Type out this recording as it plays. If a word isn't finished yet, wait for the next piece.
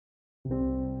Hello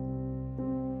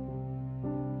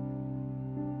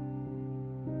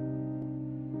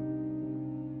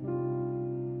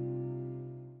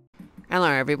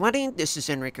everybody, this is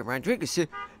Enrique Rodriguez.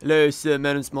 Hello, sir,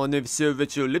 madam, my name is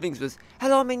Virtual Livings with.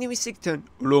 Hello, my name is Sigton.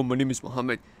 Hello, my name is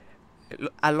Mohammed.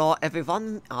 Hello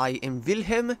everyone, I am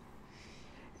Wilhelm.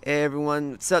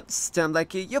 Everyone, what's up? Sound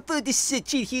like yo, this is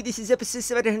Cheat here. This is episode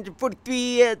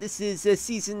 743. This is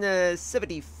season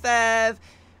 75.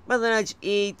 Marlonology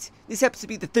 8. This happens to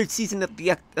be the third season of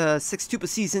the sextuple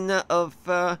season of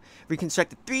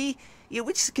Reconstructed 3. Yeah,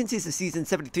 which consists of season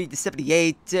 73 to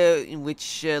 78, in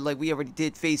which, like, we already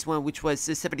did phase 1, which was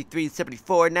 73 to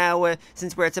 74. Now,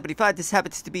 since we're at 75, this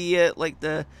happens to be, like,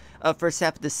 the first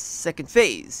half of the second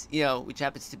phase, you know, which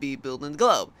happens to be building the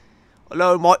globe.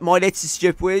 Hello, my latest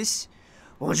Jeff Wiz.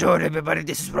 Bonjour, everybody,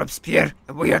 this is Robespierre,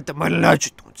 and we are the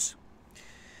Marlonology Tones.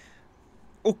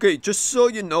 Okay, just so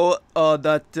you know,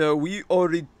 that we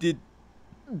already did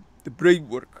the brain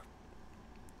work.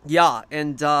 Yeah,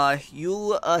 and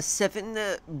you, Seven,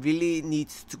 really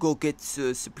needs to go get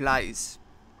supplies.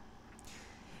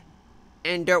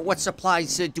 And what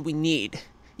supplies do we need?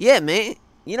 Yeah, man.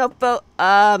 You know, but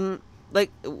like,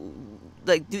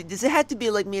 does it have to be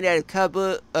like made out of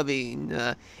cardboard? I mean,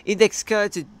 index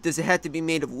cards. Or does it have to be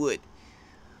made of wood?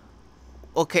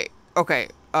 Okay.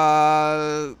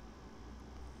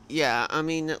 Yeah, I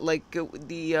mean, like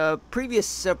the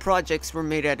previous projects were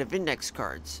made out of index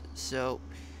cards, so.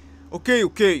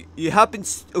 Okay, it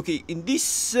happens, okay, in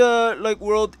this, like,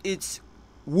 world, it's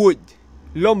wood,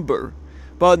 lumber,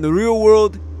 but in the real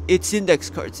world, it's index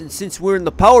cards, and since we're in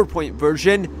the PowerPoint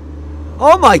version,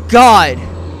 oh my god!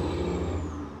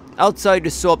 Outside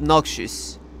is so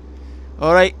obnoxious.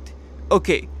 Alright,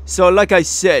 okay, so like I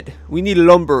said, we need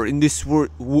lumber in this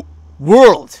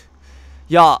world!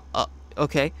 Yeah,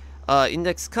 okay,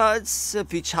 index cards,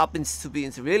 which happens to be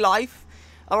in real life.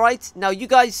 Alright, now you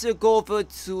guys go over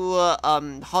to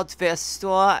Hardware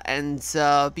store and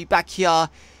be back here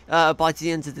by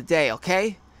the end of the day,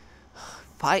 okay?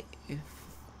 Fine.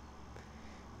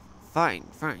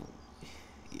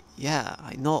 Yeah,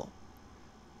 I know.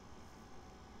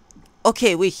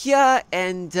 Okay, we're here,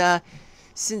 and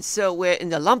since we're in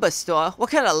the lumber store, what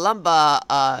kind of lumber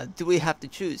do we have to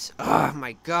choose? Oh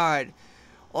my god.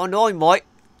 Oh no, mate.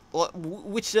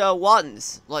 Which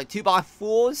ones? Like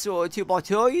 2x4s or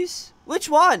 2x2s? Which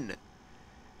one?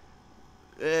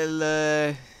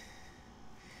 Well,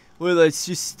 it's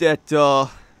just that,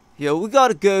 yeah, we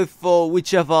gotta go for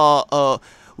whichever,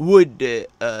 wood,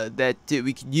 that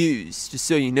we can use, just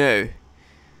so you know.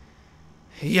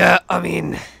 Yeah, I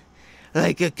mean,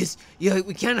 like, cause, you know,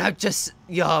 we can't have just,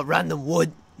 random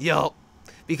wood,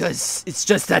 because it's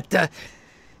just that,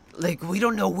 like, we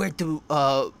don't know where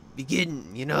to,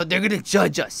 begin, you know, they're gonna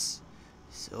judge us.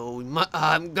 So,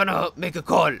 I'm gonna make a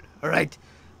call, alright?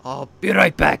 I'll be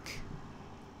right back.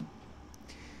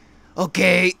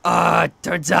 Okay,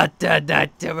 turns out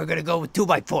that we're gonna go with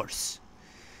 2x4s.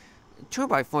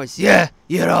 2x4s, yeah,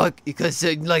 you know, because,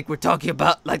 like, we're talking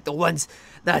about, like, the ones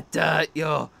that, you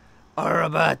know, are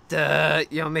about,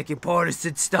 you know, making portals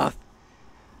and stuff.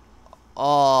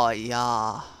 Oh,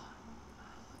 yeah.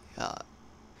 Yeah.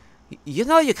 You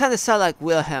know, you kind of sound like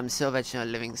Wilhelm Sylvester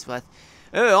Livingsworth.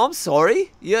 Hey, I'm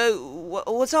sorry. Yeah,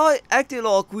 was I acting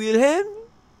like Wilhelm?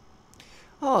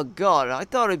 Oh god, I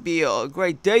thought it'd be a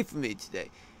great day for me today.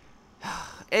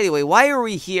 Anyway, why are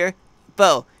we here?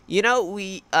 Bo, you know,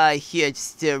 we here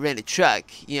just to rent a truck.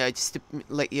 You know, just to,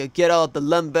 like, you know, get all the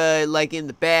lumber, like, in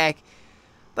the back.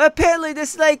 But apparently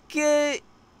there's like, you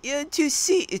know, 2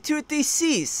 or 3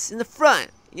 seats in the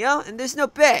front, you know, and there's no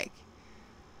back.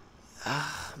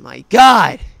 Oh my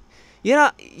god. You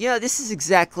know, this is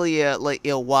exactly, like,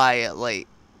 you know, why,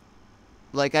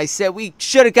 like I said, we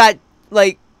should have got,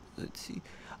 like, let's see.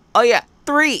 Oh yeah,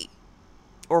 3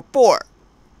 or 4.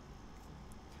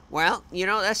 Well, you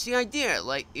know, that's the idea.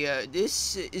 Like,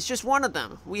 this is just one of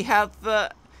them. We have,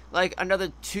 like,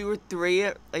 another 2 or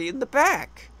 3 in the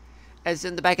back. As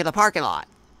in the back of the parking lot.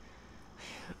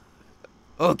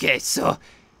 Okay, so,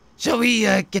 shall we,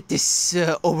 get this,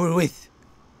 over with?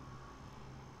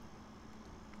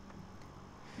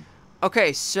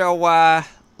 Okay, so,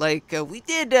 like, we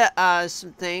did,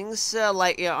 some things,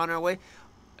 like, on our way.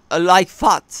 Like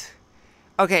what?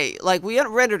 Okay, like, we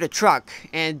rented a truck,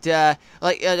 and,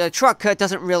 like, the truck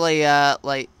doesn't really,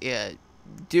 like,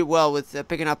 do well with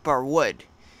picking up our wood,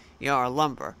 you know, our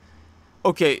lumber.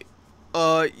 Okay,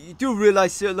 you do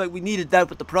realize, like, we needed that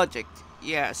with the project.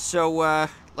 Yeah, so,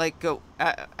 like,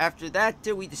 after that,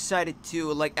 we decided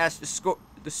to, like, ask the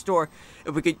store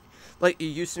if we could, like,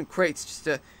 use some crates just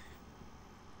to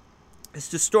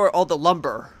store all the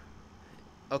lumber.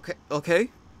 Okay,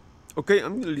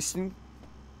 I'm listening.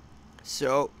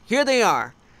 So here they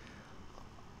are,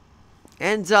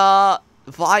 and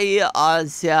via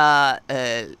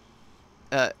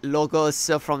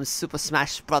logos from Super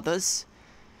Smash Brothers.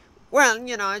 Well,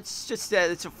 you know, it's just that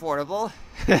it's affordable,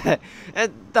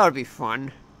 and that'll be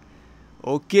fun.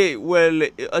 Okay, well,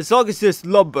 as long as there's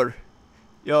lumber,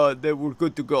 yeah, then we're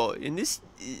good to go. And this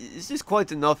is this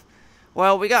quite enough.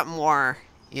 Well, we got more,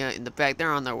 in the back.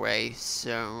 They're on their way,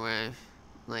 so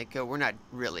we're not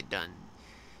really done.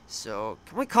 So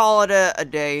can we call it a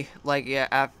day? Like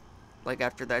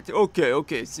after that.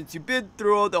 Okay. Since you've been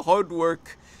through all the hard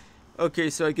work, okay.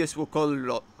 So I guess we'll call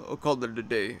it a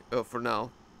day for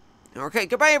now. Okay.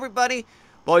 Goodbye, everybody.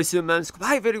 Bye, Simmons.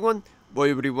 Goodbye, everyone. Bye,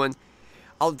 everyone.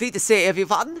 I'll be to say,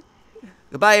 everyone.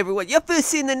 Goodbye, everyone. Yep, we'll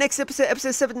see you in the next episode,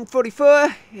 episode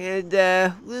 744, and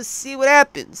we'll see what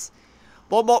happens.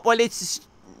 One more, it's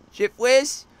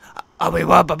Shiftways.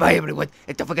 Bye-bye, everyone.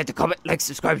 And don't forget to comment, like,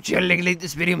 subscribe, share, link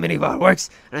this video, many of our works.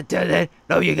 And until then,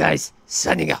 love you guys.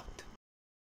 Signing out.